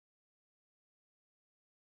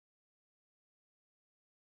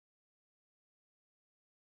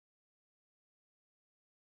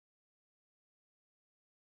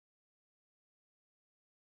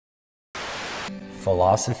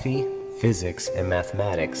Philosophy, physics, and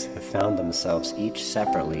mathematics have found themselves each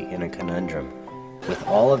separately in a conundrum. With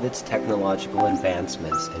all of its technological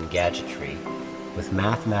advancements and gadgetry, with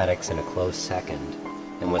mathematics in a close second,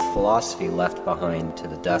 and with philosophy left behind to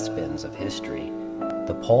the dustbins of history,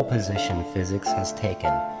 the pole position physics has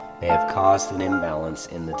taken may have caused an imbalance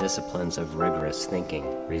in the disciplines of rigorous thinking,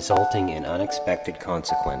 resulting in unexpected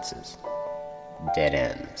consequences. Dead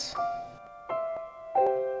ends.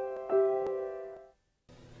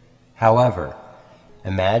 However,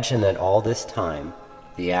 imagine that all this time,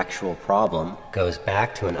 the actual problem goes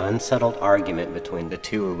back to an unsettled argument between the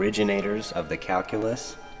two originators of the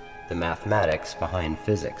calculus, the mathematics behind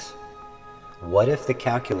physics. What if the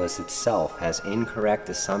calculus itself has incorrect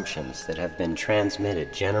assumptions that have been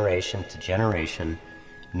transmitted generation to generation,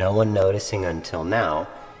 no one noticing until now?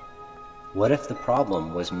 What if the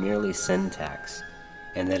problem was merely syntax,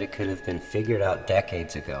 and that it could have been figured out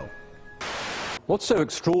decades ago? What's so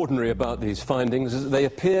extraordinary about these findings is that they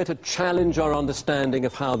appear to challenge our understanding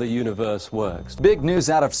of how the universe works. Big news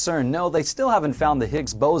out of CERN. No, they still haven't found the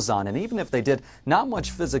Higgs boson, and even if they did, not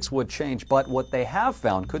much physics would change, but what they have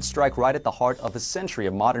found could strike right at the heart of a century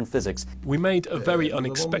of modern physics. We made a very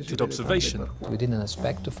unexpected observation. We didn't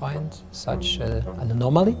expect to find such an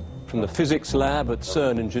anomaly. From the physics lab at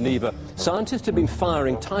CERN in Geneva, scientists have been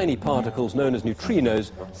firing tiny particles known as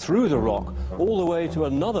neutrinos through the rock all the way to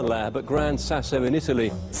another lab at Gran Sasso in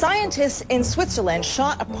Italy. Scientists in Switzerland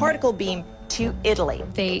shot a particle beam to Italy.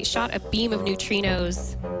 They shot a beam of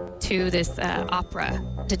neutrinos to this opera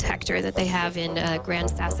detector that they have in Gran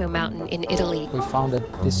Sasso Mountain in Italy. We found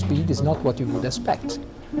that this speed is not what you would expect,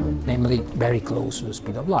 namely very close to the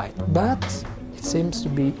speed of light, but it seems to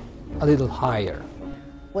be a little higher.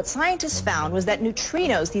 What scientists found was that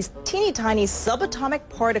neutrinos, these teeny tiny subatomic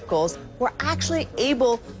particles, were actually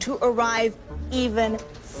able to arrive even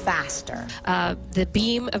faster. The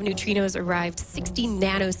beam of neutrinos arrived 60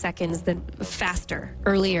 nanoseconds faster,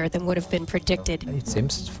 earlier than would have been predicted. It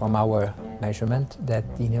seems from our measurement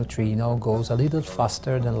that the neutrino goes a little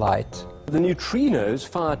faster than light. The neutrinos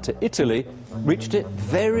fired to Italy reached it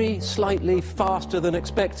very slightly faster than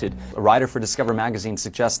expected. A writer for Discover magazine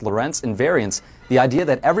suggests Lorentz invariance, the idea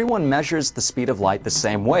that everyone measures the speed of light the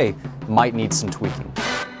same way, might need some tweaking.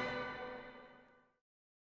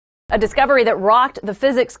 A discovery that rocked the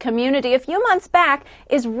physics community a few months back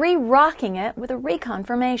is re-rocking it with a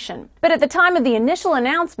reconfirmation. But at the time of the initial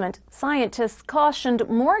announcement, scientists cautioned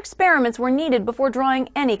more experiments were needed before drawing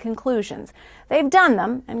any conclusions. They've done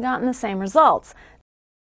them and gotten the same results.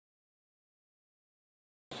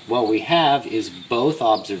 What we have is both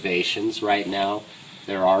observations right now.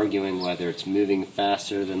 They're arguing whether it's moving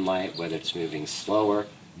faster than light, whether it's moving slower.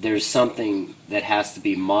 There's something that has to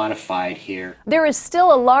be modified here. There is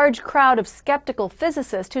still a large crowd of skeptical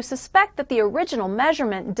physicists who suspect that the original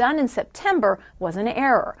measurement done in September was an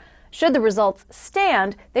error. Should the results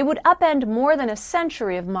stand, they would upend more than a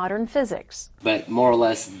century of modern physics. But more or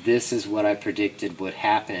less, this is what I predicted would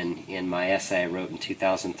happen in my essay I wrote in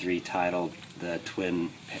 2003 titled The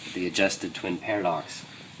Adjusted Twin Paradox.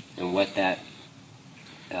 And what that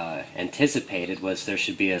anticipated was there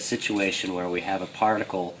should be a situation where we have a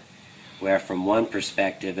particle where from one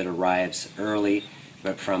perspective it arrives early,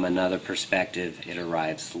 but from another perspective it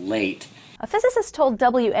arrives late. A physicist told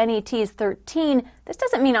WNET's 13, this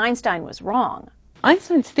doesn't mean Einstein was wrong.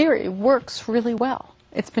 Einstein's theory works really well.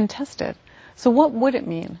 It's been tested. So what would it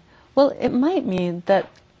mean? Well, it might mean that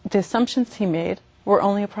the assumptions he made were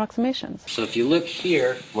only approximations. So if you look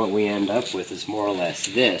here, what we end up with is more or less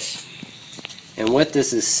this. And what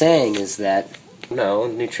this is saying is that, no,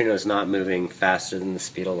 neutrino is not moving faster than the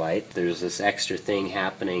speed of light. There's this extra thing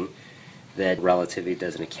happening that relativity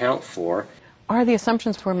doesn't account for. Are the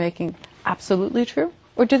assumptions we're making absolutely true,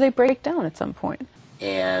 or do they break down at some point?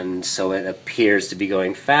 And so it appears to be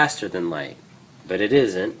going faster than light, but it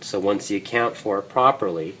isn't. So once you account for it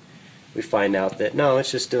properly, we find out that, no,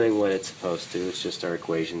 it's just doing what it's supposed to. It's just our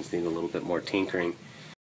equations need a little bit more tinkering.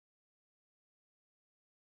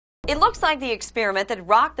 It looks like the experiment that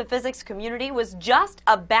rocked the physics community was just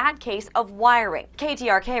a bad case of wiring.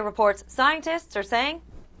 KTRK reports scientists are saying,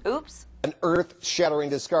 oops. An earth-shattering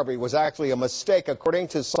discovery was actually a mistake, according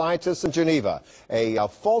to scientists in Geneva. A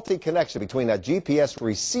faulty connection between a GPS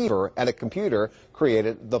receiver and a computer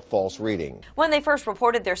created the false reading. When they first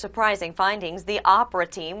reported their surprising findings, the opera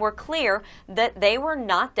team were clear that they were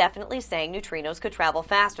not definitely saying neutrinos could travel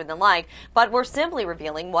faster than light, but were simply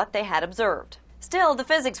revealing what they had observed. Still, the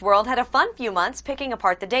physics world had a fun few months picking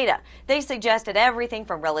apart the data. They suggested everything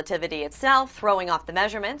from relativity itself, throwing off the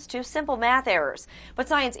measurements, to simple math errors. But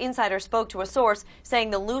Science Insider spoke to a source saying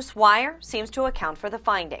the loose wire seems to account for the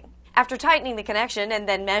finding. After tightening the connection and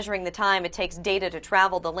then measuring the time it takes data to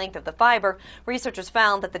travel the length of the fiber, researchers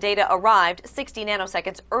found that the data arrived 60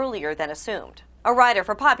 nanoseconds earlier than assumed. A writer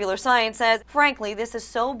for Popular Science says, frankly, this is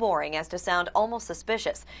so boring as to sound almost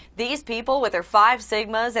suspicious. These people with their 5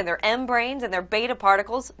 sigmas and their M brains and their beta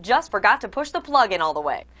particles just forgot to push the plug in all the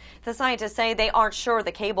way. The scientists say they aren't sure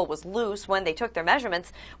the cable was loose when they took their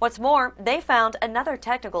measurements. What's more, they found another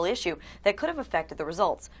technical issue that could have affected the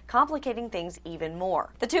results, complicating things even more.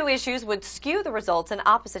 The two issues would skew the results in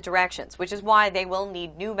opposite directions, which is why they will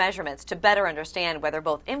need new measurements to better understand whether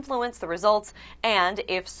both influence the results and,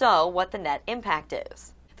 if so, what the net impact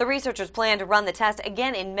is. The researchers plan to run the test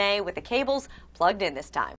again in May with the cables plugged in this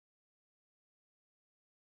time.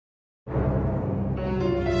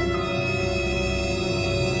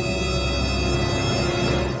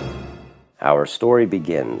 Our story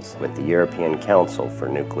begins with the European Council for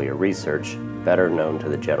Nuclear Research, better known to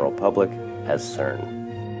the general public as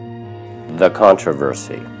CERN. The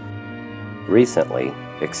controversy. Recently,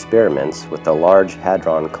 experiments with the Large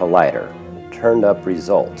Hadron Collider turned up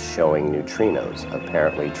results showing neutrinos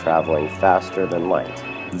apparently traveling faster than light.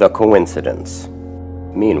 The coincidence.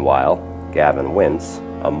 Meanwhile, Gavin Wince,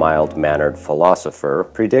 a mild-mannered philosopher,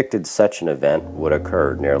 predicted such an event would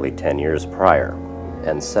occur nearly 10 years prior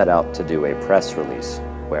and set out to do a press release,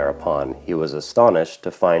 whereupon he was astonished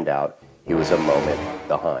to find out he was a moment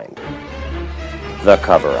behind. The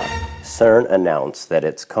cover-up. CERN announced that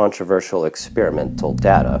its controversial experimental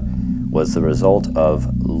data was the result of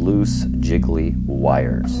loose, jiggly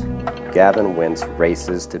wires. Gavin Wince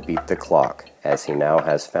races to beat the clock as he now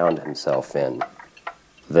has found himself in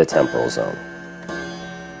the temporal zone.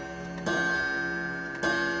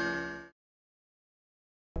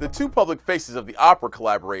 The two public faces of the opera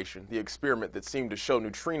collaboration, the experiment that seemed to show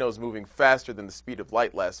neutrinos moving faster than the speed of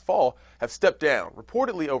light last fall, have stepped down,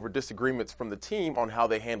 reportedly over disagreements from the team on how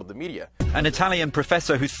they handled the media. An Italian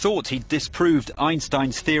professor who thought he'd disproved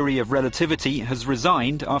Einstein's theory of relativity has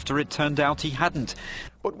resigned after it turned out he hadn't.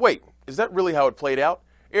 But wait, is that really how it played out?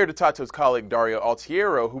 Tato's colleague Dario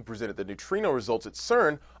Altiero, who presented the neutrino results at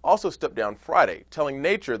CERN, also stepped down Friday, telling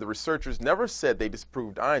Nature the researchers never said they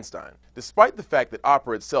disproved Einstein. Despite the fact that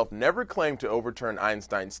opera itself never claimed to overturn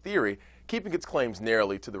Einstein's theory, keeping its claims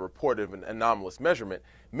narrowly to the report of an anomalous measurement,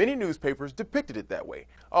 many newspapers depicted it that way.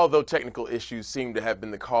 Although technical issues seem to have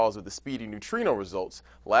been the cause of the speedy neutrino results,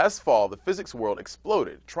 last fall the physics world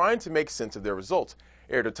exploded, trying to make sense of their results.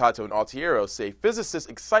 Tato and Altiero say physicists'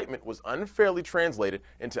 excitement was unfairly translated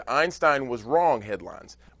into Einstein was wrong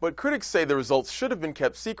headlines. But critics say the results should have been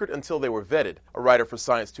kept secret until they were vetted. A writer for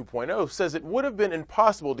Science 2.0 says it would have been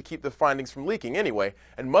impossible to keep the findings from leaking anyway,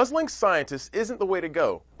 and muzzling scientists isn't the way to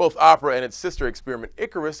go. Both opera and its sister experiment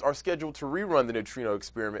Icarus are scheduled to rerun the neutrino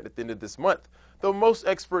experiment at the end of this month, though most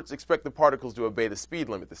experts expect the particles to obey the speed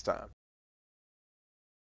limit this time.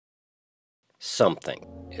 Something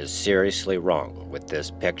is seriously wrong with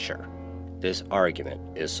this picture. This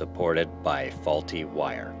argument is supported by a faulty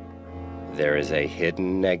wire. There is a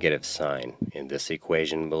hidden negative sign in this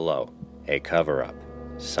equation below, a cover-up,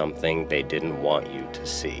 something they didn't want you to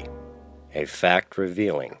see. A fact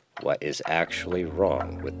revealing what is actually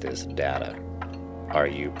wrong with this data. Are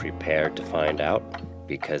you prepared to find out?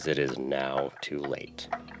 Because it is now too late,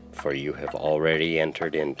 for you have already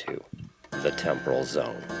entered into the temporal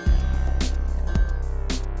zone.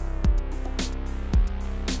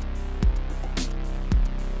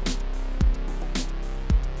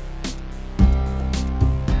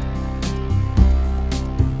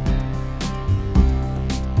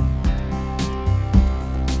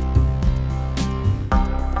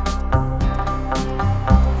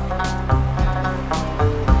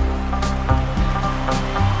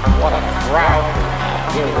 What a crowd we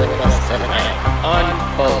have here with us tonight.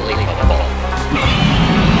 Unbelievable.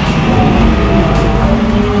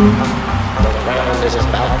 The round is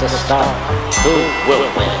about to start. Who will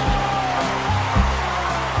win?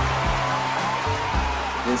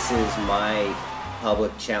 This is my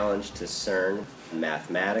public challenge to CERN,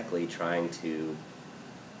 mathematically trying to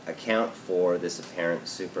account for this apparent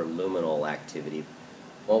superluminal activity.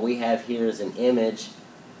 What we have here is an image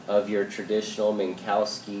of your traditional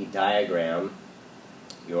Minkowski diagram,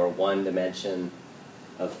 your one dimension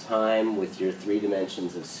of time with your 3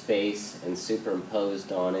 dimensions of space, and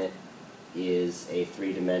superimposed on it is a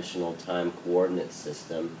 3-dimensional time coordinate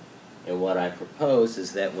system. And what I propose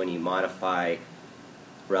is that when you modify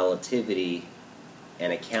relativity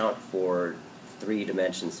and account for 3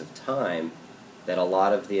 dimensions of time, that a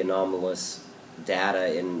lot of the anomalous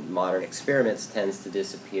data in modern experiments tends to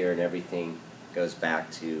disappear and everything goes back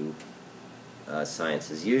to science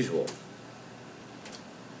as usual.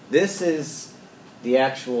 This is the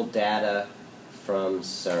actual data from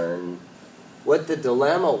CERN. What the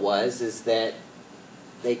dilemma was is that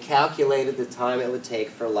they calculated the time it would take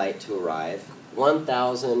for light to arrive.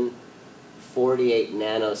 1,048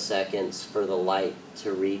 nanoseconds for the light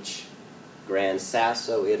to reach Gran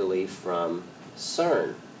Sasso, Italy from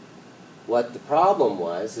CERN. What the problem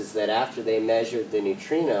was is that after they measured the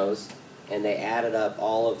neutrinos and they added up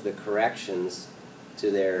all of the corrections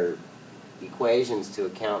to their equations to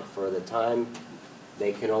account for the time,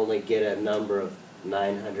 they can only get a number of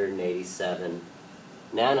 987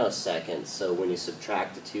 nanoseconds. So when you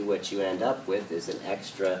subtract the two, what you end up with is an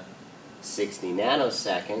extra 60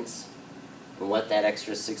 nanoseconds. And what that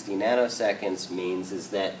extra 60 nanoseconds means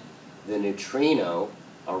is that the neutrino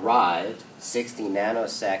arrived 60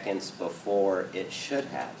 nanoseconds before it should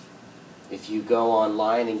have. If you go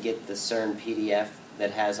online and get the CERN PDF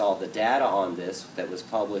that has all the data on this, that was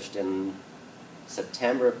published in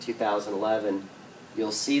September of 2011,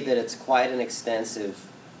 you'll see that it's quite an extensive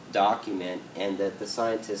document and that the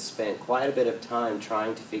scientists spent quite a bit of time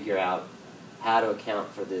trying to figure out how to account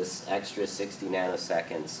for this extra 60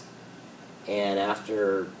 nanoseconds. And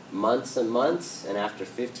after months and months, and after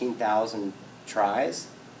 15,000 tries,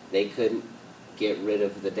 they couldn't get rid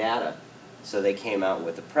of the data. So they came out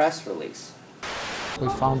with a press release. We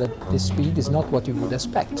found that the speed is not what you would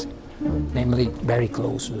expect, namely very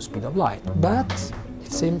close to the speed of light, but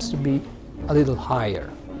it seems to be a little higher.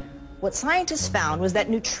 What scientists found was that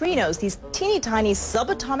neutrinos, these teeny tiny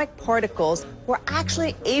subatomic particles, were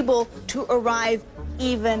actually able to arrive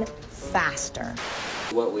even faster.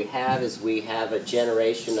 What we have is we have a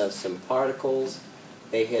generation of some particles.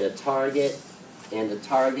 They hit a target, and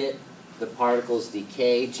the particles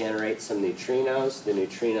decay, generate some neutrinos. The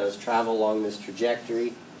neutrinos travel along this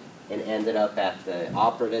trajectory and ended up at the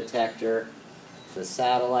opera detector. The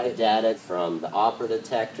satellite data from the opera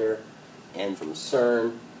detector and from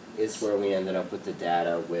CERN is where we ended up with the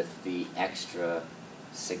data with the extra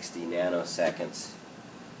 60 nanoseconds.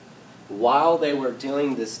 While they were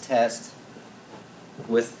doing this test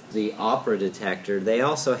with the opera detector, they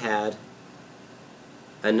also had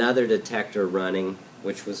another detector running,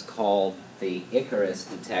 which was called the Icarus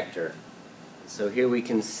detector. So here we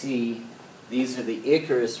can see these are the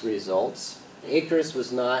Icarus results. Icarus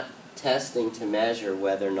was not testing to measure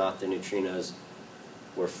whether or not the neutrinos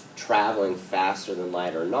were traveling faster than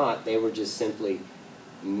light or not. They were just simply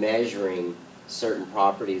measuring certain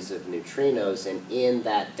properties of neutrinos, and in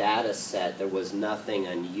that data set there was nothing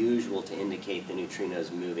unusual to indicate the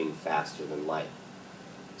neutrinos moving faster than light.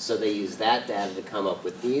 So they used that data to come up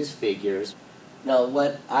with these figures. Now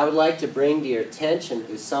what I would like to bring to your attention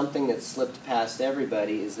is something that slipped past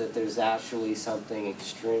everybody, is that there's actually something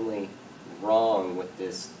extremely wrong with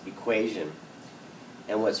this equation.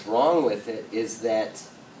 And what's wrong with it is that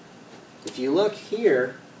if you look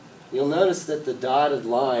here, you'll notice that the dotted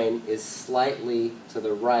line is slightly to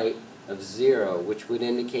the right of 0, which would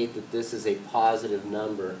indicate that this is a positive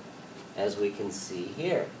number, as we can see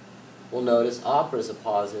here. We'll notice opera is a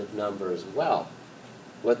positive number as well.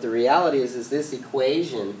 What the reality is this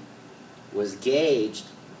equation was gauged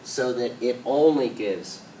so that it only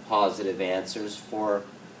gives positive answers for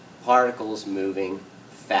particles moving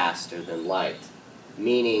faster than light.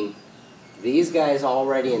 Meaning, these guys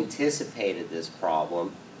already anticipated this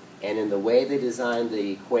problem, and in the way they designed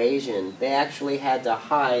the equation, they actually had to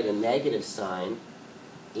hide a negative sign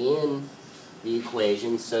in the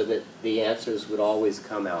equation so that the answers would always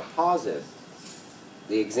come out positive.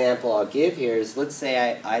 The example I'll give here is, let's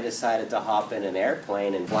say I decided to hop in an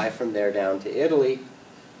airplane and fly from there down to Italy.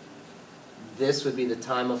 This would be the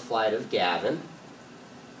time of flight of Gavin.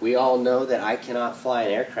 We all know that I cannot fly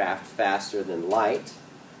an aircraft faster than light.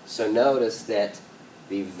 So notice that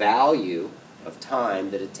the value of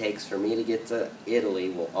time that it takes for me to get to Italy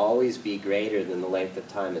will always be greater than the length of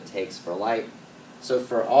time it takes for light. So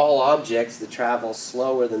for all objects that travel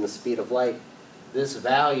slower than the speed of light, this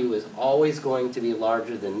value is always going to be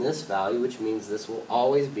larger than this value, which means this will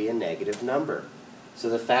always be a negative number. So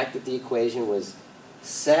the fact that the equation was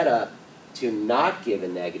set up to not give a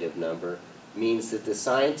negative number means that the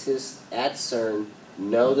scientists at CERN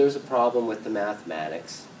know there's a problem with the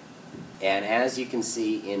mathematics. And as you can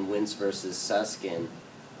see in Wince versus Susskind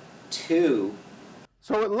 2,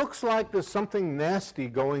 so it looks like there's something nasty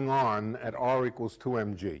going on at r equals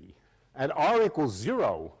 2mg. At r equals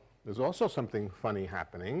 0, there's also something funny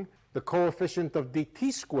happening. The coefficient of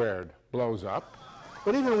dt squared blows up,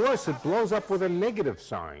 but even worse, it blows up with a negative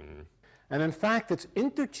sign. And in fact, it's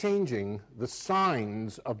interchanging the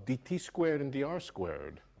signs of dt squared and dr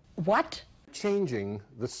squared. What? changing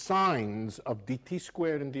the signs of dt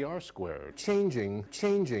squared and dr squared. Changing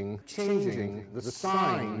the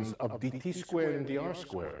signs of dt squared and dr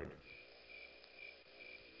squared.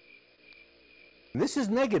 This is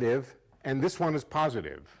negative, and this one is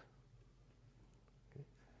positive.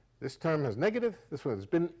 This term has negative, this one has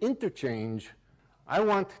been interchange. I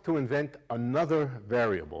want to invent another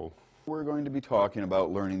variable. We're going to be talking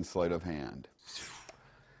about learning sleight of hand.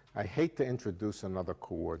 I hate to introduce another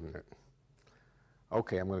coordinate.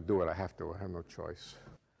 Okay, I'm going to do it. I have to. I have no choice.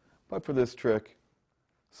 But for this trick,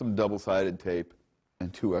 some double-sided tape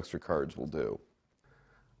and 2 extra cards will do.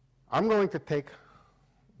 I'm going to take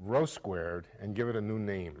rho squared and give it a new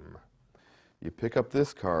name. You pick up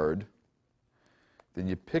this card, then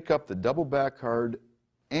you pick up the double back card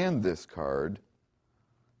and this card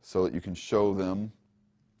so that you can show them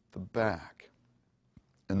the back.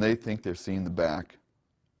 And they think they're seeing the back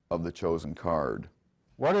of the chosen card.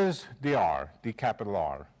 What is dr? D capital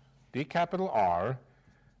R. D capital R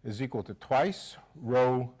is equal to twice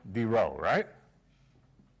rho d rho, right?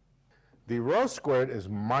 The rho squared is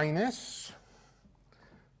minus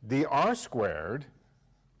dr squared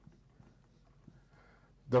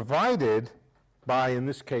divided by, in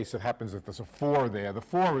this case, it happens that there's a 4 there. The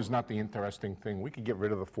 4 is not the interesting thing. We could get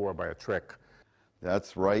rid of the 4 by a trick.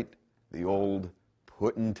 That's right, the old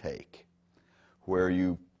put and take, where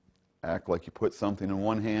you act like you put something in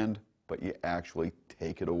one hand, but you actually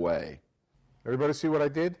take it away. Everybody see what I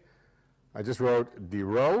did? I just wrote d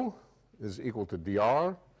rho is equal to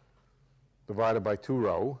dr divided by 2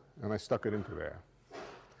 rho, and I stuck it into there.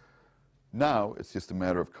 Now it's just a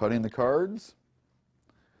matter of cutting the cards,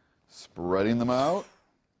 spreading them out,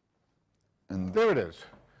 and there it is.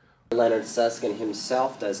 Leonard Susskind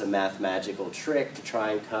himself does a mathematical trick to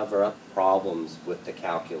try and cover up problems with the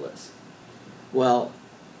calculus. Well,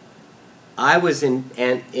 I was in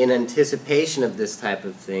anticipation of this type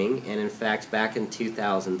of thing, and in fact back in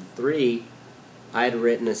 2003 I had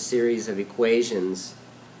written a series of equations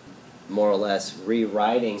more or less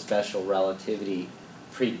rewriting special relativity,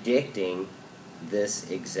 predicting this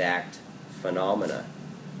exact phenomena.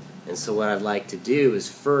 And so what I'd like to do is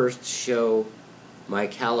first show my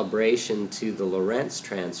calibration to the Lorentz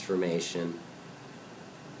transformation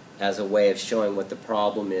as a way of showing what the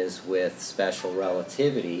problem is with special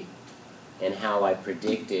relativity and how I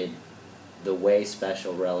predicted the way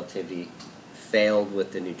special relativity failed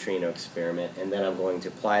with the neutrino experiment, and then I'm going to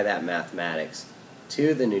apply that mathematics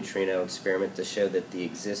to the neutrino experiment to show that the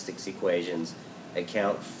existence equations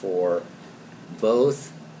account for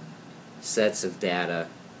both sets of data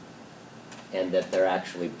and that they're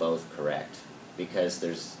actually both correct, because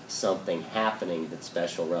there's something happening that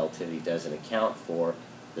special relativity doesn't account for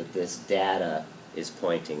that this data is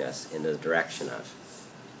pointing us in the direction of.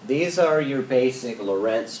 These are your basic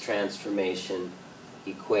Lorentz transformation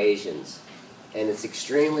equations, and it's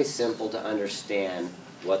extremely simple to understand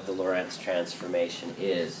what the Lorentz transformation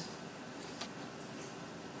is.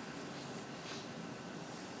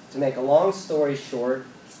 To make a long story short,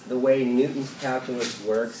 the way Newton's calculus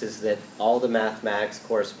works is that all the mathematics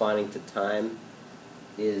corresponding to time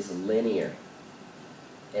is linear.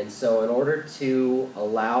 And so in order to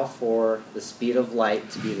allow for the speed of light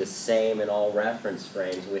to be the same in all reference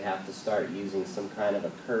frames, we have to start using some kind of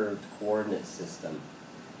a curved coordinate system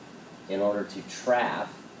in order to trap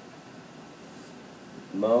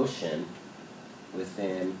motion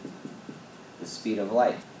within the speed of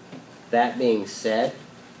light. That being said,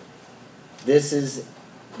 this is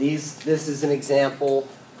an example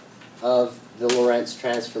of the Lorentz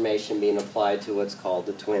transformation being applied to what's called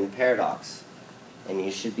the twin paradox. And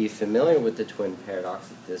you should be familiar with the twin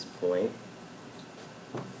paradox at this point.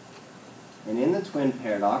 And in the twin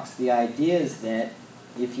paradox, the idea is that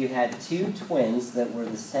if you had two twins that were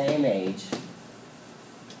the same age,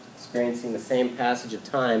 experiencing the same passage of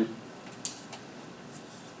time,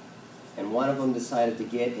 and one of them decided to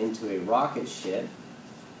get into a rocket ship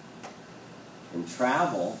and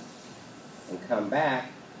travel and come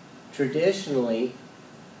back, traditionally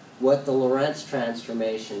what the Lorentz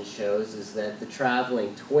transformation shows is that the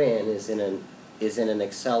traveling twin is in an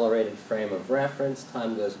accelerated frame of reference.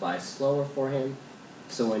 Time goes by slower for him.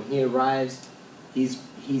 So when he arrives, he's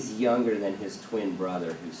younger than his twin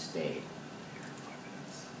brother who stayed.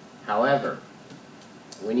 However,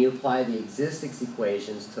 when you apply the existence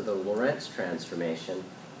equations to the Lorentz transformation,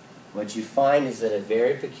 what you find is that a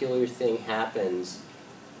very peculiar thing happens.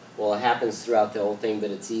 Well, it happens throughout the whole thing,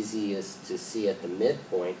 but it's easiest to see at the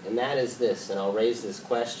midpoint, and that is this, and I'll raise this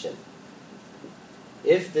question.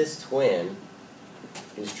 If this twin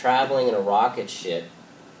who's traveling in a rocket ship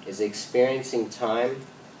is experiencing time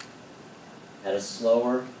at a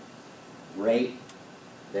slower rate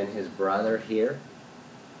than his brother here,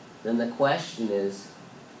 then the question is,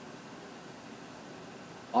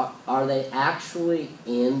 are they actually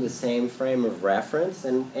in the same frame of reference?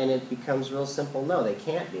 And it becomes real simple. No, they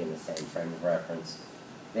can't be in the same frame of reference.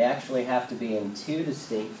 They actually have to be in two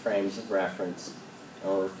distinct frames of reference in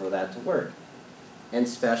order for that to work. And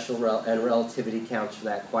and relativity counts for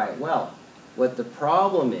that quite well. What the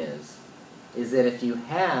problem is that if you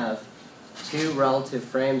have two relative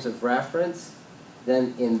frames of reference,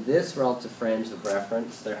 then in this relative frames of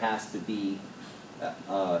reference, there has to be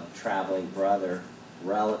a traveling brother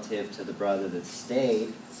relative to the brother that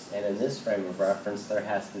stayed, and in this frame of reference, there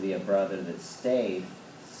has to be a brother that stayed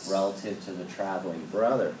relative to the traveling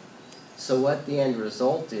brother. So what the end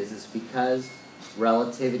result is because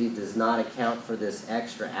relativity does not account for this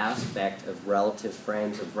extra aspect of relative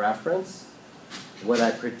frames of reference, what I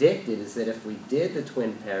predicted is that if we did the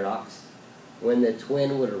twin paradox, when the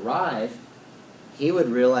twin would arrive, he would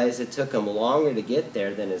realize it took him longer to get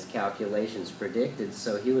there than his calculations predicted,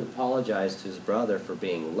 so he would apologize to his brother for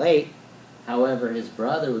being late. However, his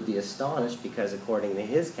brother would be astonished because, according to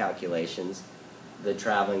his calculations, the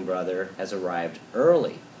traveling brother has arrived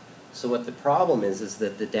early. So what the problem is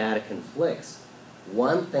that the data conflicts.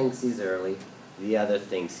 One thinks he's early, the other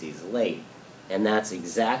thinks he's late. And that's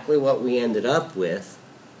exactly what we ended up with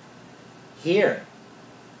here.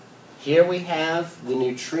 Here we have the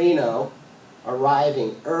neutrino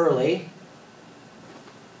arriving early,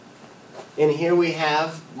 and here we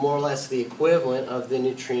have more or less the equivalent of the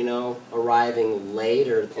neutrino arriving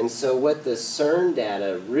later. And so what the CERN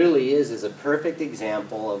data really is a perfect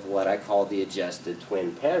example of what I call the adjusted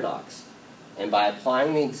twin paradox. And by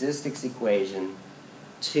applying the existence equation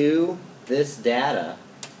to this data,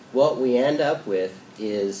 what we end up with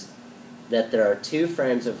is that there are two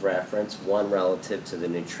frames of reference, one relative to the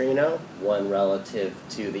neutrino, one relative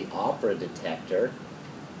to the opera detector,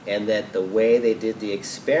 and that the way they did the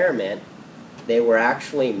experiment, they were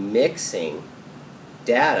actually mixing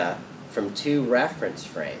data from two reference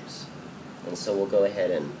frames. And so we'll go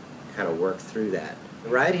ahead and kind of work through that.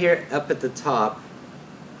 Right here up at the top,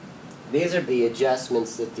 these are the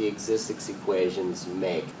adjustments that the existence equations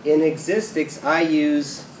make. In existence, I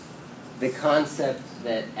use the concept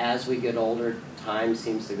that as we get older, time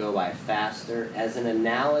seems to go by faster as an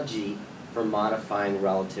analogy for modifying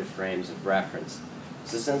relative frames of reference.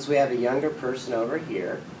 So since we have a younger person over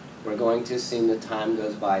here, we're going to assume that time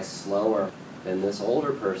goes by slower than this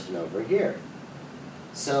older person over here.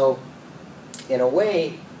 So in a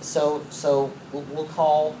way, so we'll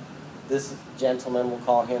call this gentleman, we'll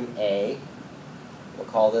call him A. We'll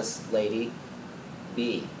call this lady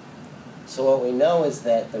B. So what we know is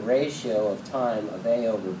that the ratio of time of A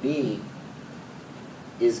over B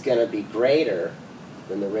is going to be greater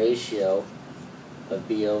than the ratio of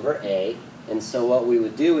B over A. And so what we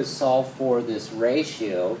would do is solve for this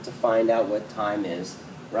ratio to find out what time is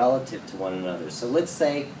relative to one another. So let's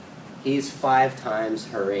say he's 5 times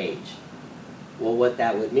her age. Well, what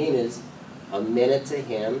that would mean is a minute to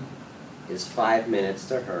him is 5 minutes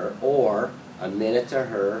to her, or a minute to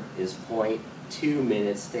her is 0.2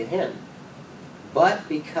 minutes to him. But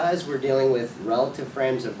because we're dealing with relative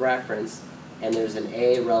frames of reference, and there's an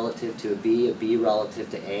A relative to a B relative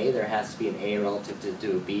to A, there has to be an A relative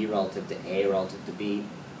to a B relative to A relative to B,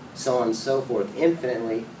 so on and so forth,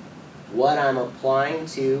 infinitely. What I'm applying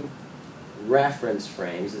to reference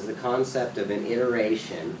frames is the concept of an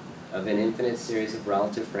iteration of an infinite series of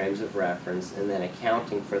relative frames of reference, and then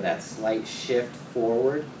accounting for that slight shift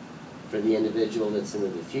forward for the individual that's into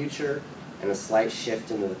the future, and a slight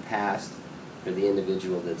shift into the past for the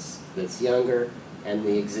individual that's younger, and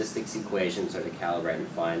the existence equations are to calibrate and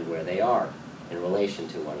find where they are in relation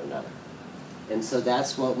to one another. And so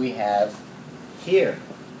that's what we have here,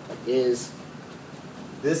 is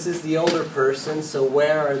this is the older person, so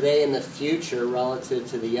where are they in the future relative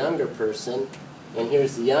to the younger person? And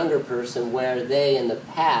here's the younger person, where are they in the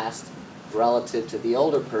past relative to the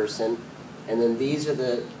older person? And then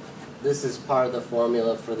this is part of the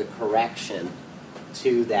formula for the correction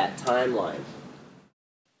to that timeline.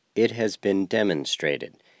 It has been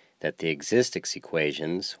demonstrated that the existence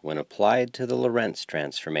equations, when applied to the Lorentz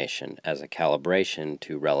transformation as a calibration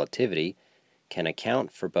to relativity, can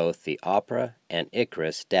account for both the opera and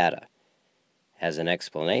Icarus data. As an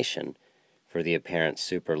explanation for the apparent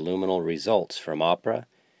superluminal results from opera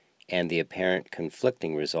and the apparent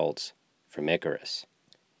conflicting results from Icarus.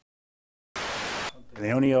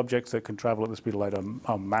 The only objects that can travel at the speed of light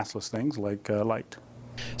are massless things like light.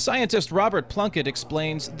 Scientist Robert Plunkett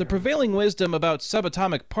explains the prevailing wisdom about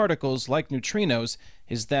subatomic particles like neutrinos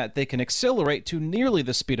is that they can accelerate to nearly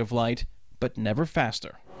the speed of light, but never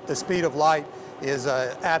faster. The speed of light is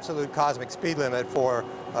an absolute cosmic speed limit for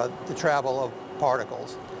the travel of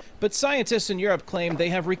particles. But scientists in Europe claim they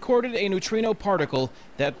have recorded a neutrino particle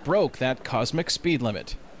that broke that cosmic speed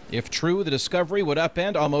limit. If true, the discovery would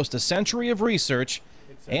upend almost a century of research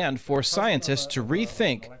and force scientists to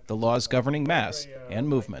rethink the laws governing mass and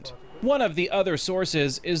movement. One of the other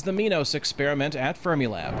sources is the MINOS experiment at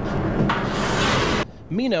Fermilab.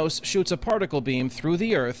 MINOS shoots a particle beam through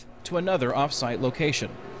the Earth to another off-site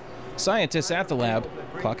location. Scientists at the lab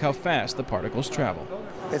clock how fast the particles travel.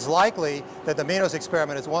 It's likely that the MINOS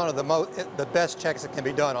experiment is one of the best checks that can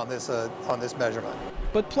be done on this measurement.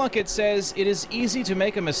 But Plunkett says it is easy to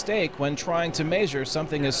make a mistake when trying to measure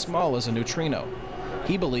something as small as a neutrino.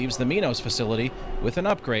 He believes the MINOS facility, with an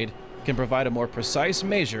upgrade, can provide a more precise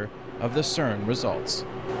measure of the CERN results.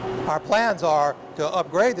 Our plans are to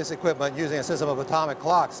upgrade this equipment using a system of atomic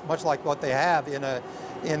clocks, much like what they have in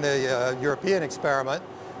the European experiment,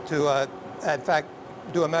 to in fact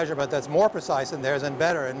do a measurement that's more precise than theirs and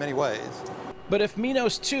better in many ways. But if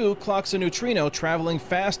MINOS 2 clocks a neutrino traveling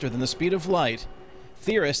faster than the speed of light,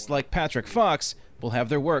 theorists like Patrick Fox will have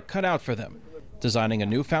their work cut out for them, designing a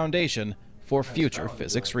new foundation for future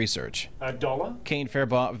physics research. Kane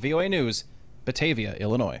Fairbaugh, VOA News, Batavia,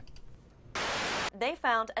 Illinois. They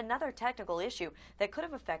found another technical issue that could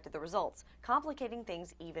have affected the results, complicating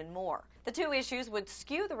things even more. The two issues would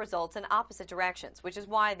skew the results in opposite directions, which is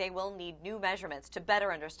why they will need new measurements to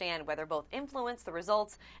better understand whether both influence the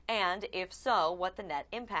results and, if so, what the net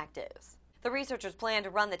impact is. The researchers plan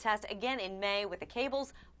to run the test again in May with the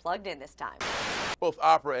cables plugged in this time. Both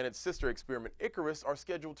Opera and its sister experiment Icarus are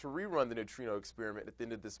scheduled to rerun the neutrino experiment at the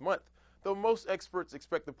end of this month, though most experts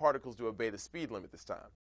expect the particles to obey the speed limit this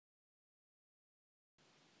time.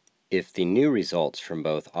 If the new results from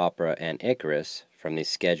both Opera and Icarus from the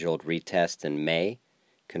scheduled retest in May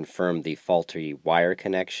confirm the faulty wire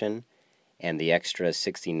connection and the extra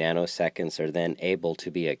 60 nanoseconds are then able to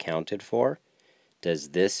be accounted for,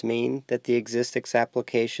 does this mean that the existence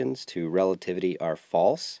applications to relativity are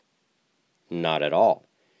false? Not at all.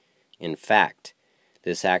 In fact,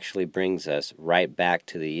 this actually brings us right back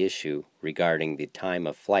to the issue regarding the time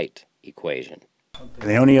of flight equation.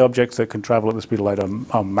 The only objects that can travel at the speed of light are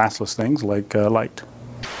massless things like light.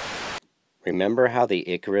 Remember how the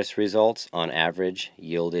Icarus results on average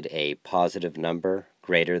yielded a positive number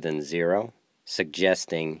greater than 0,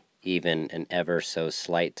 suggesting even an ever so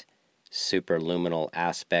slight superluminal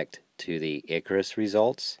aspect to the Icarus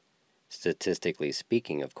results? Statistically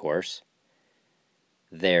speaking, of course.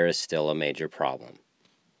 There is still a major problem.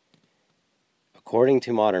 According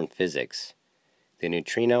to modern physics, the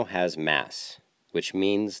neutrino has mass, which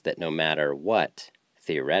means that no matter what,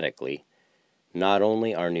 theoretically, not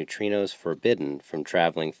only are neutrinos forbidden from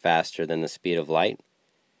traveling faster than the speed of light,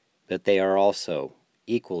 but they are also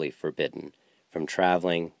equally forbidden from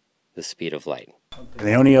traveling the speed of light.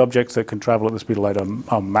 The only objects that can travel at the speed of light are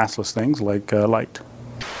massless things like light.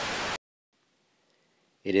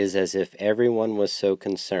 It is as if everyone was so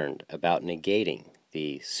concerned about negating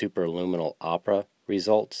the superluminal Opera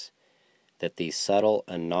results that the subtle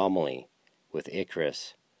anomaly with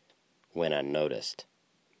Icarus went unnoticed.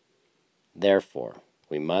 Therefore,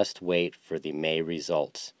 we must wait for the May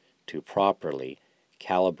results to properly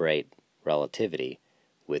calibrate relativity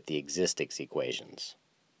with the existence equations.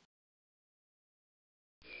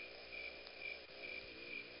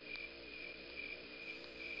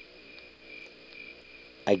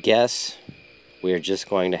 I guess we're just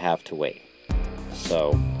going to have to wait.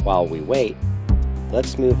 So, while we wait,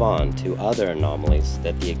 let's move on to other anomalies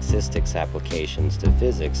that the existence applications to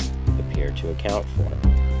physics appear to account for.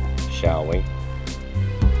 Shall we?